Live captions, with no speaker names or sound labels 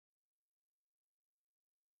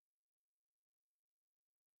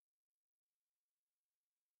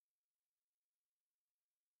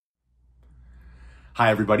Hi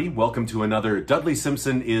everybody, welcome to another Dudley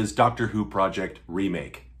Simpson is Doctor Who Project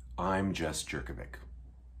remake. I'm Jess Jurkovic.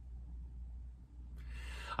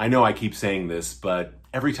 I know I keep saying this, but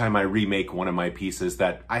every time I remake one of my pieces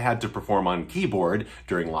that I had to perform on keyboard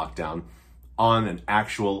during lockdown, on an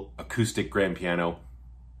actual acoustic grand piano,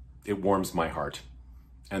 it warms my heart.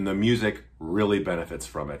 And the music really benefits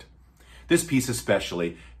from it. This piece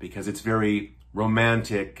especially because it's very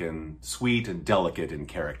romantic and sweet and delicate in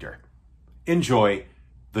character. Enjoy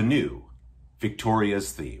the new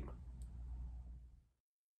Victoria's theme.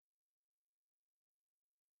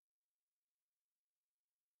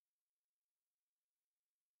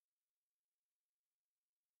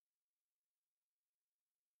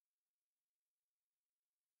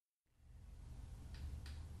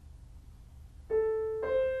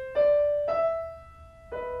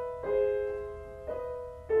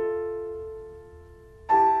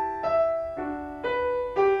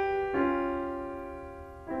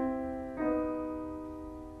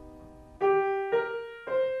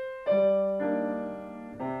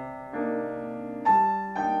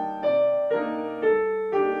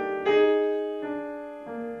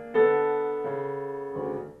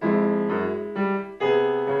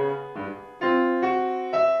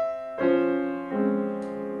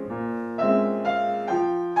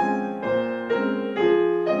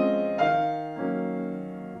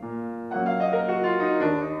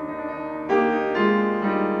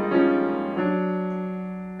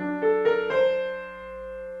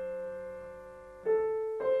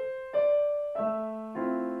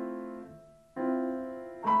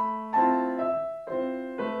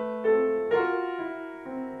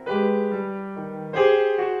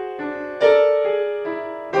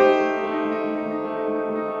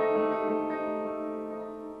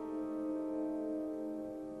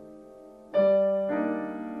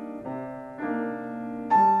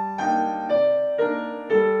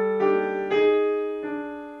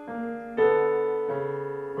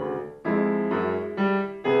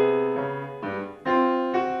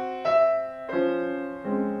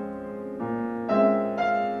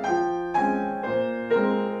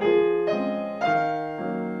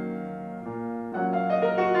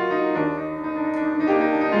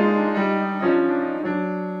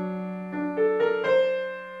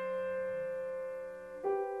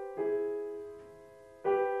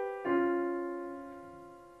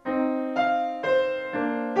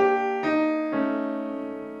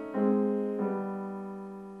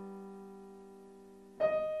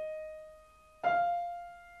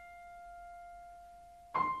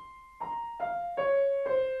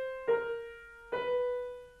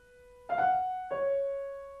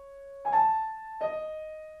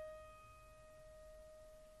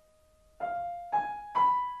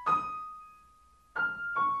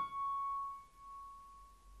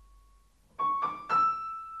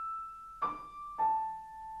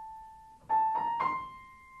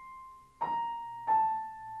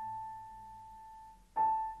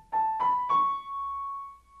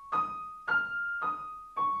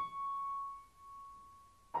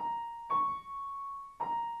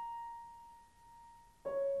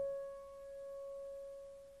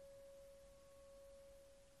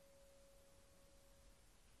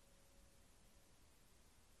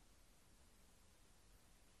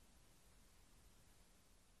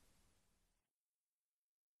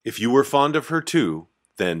 If you were fond of her too,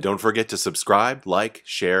 then don't forget to subscribe, like,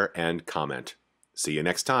 share, and comment. See you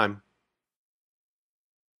next time.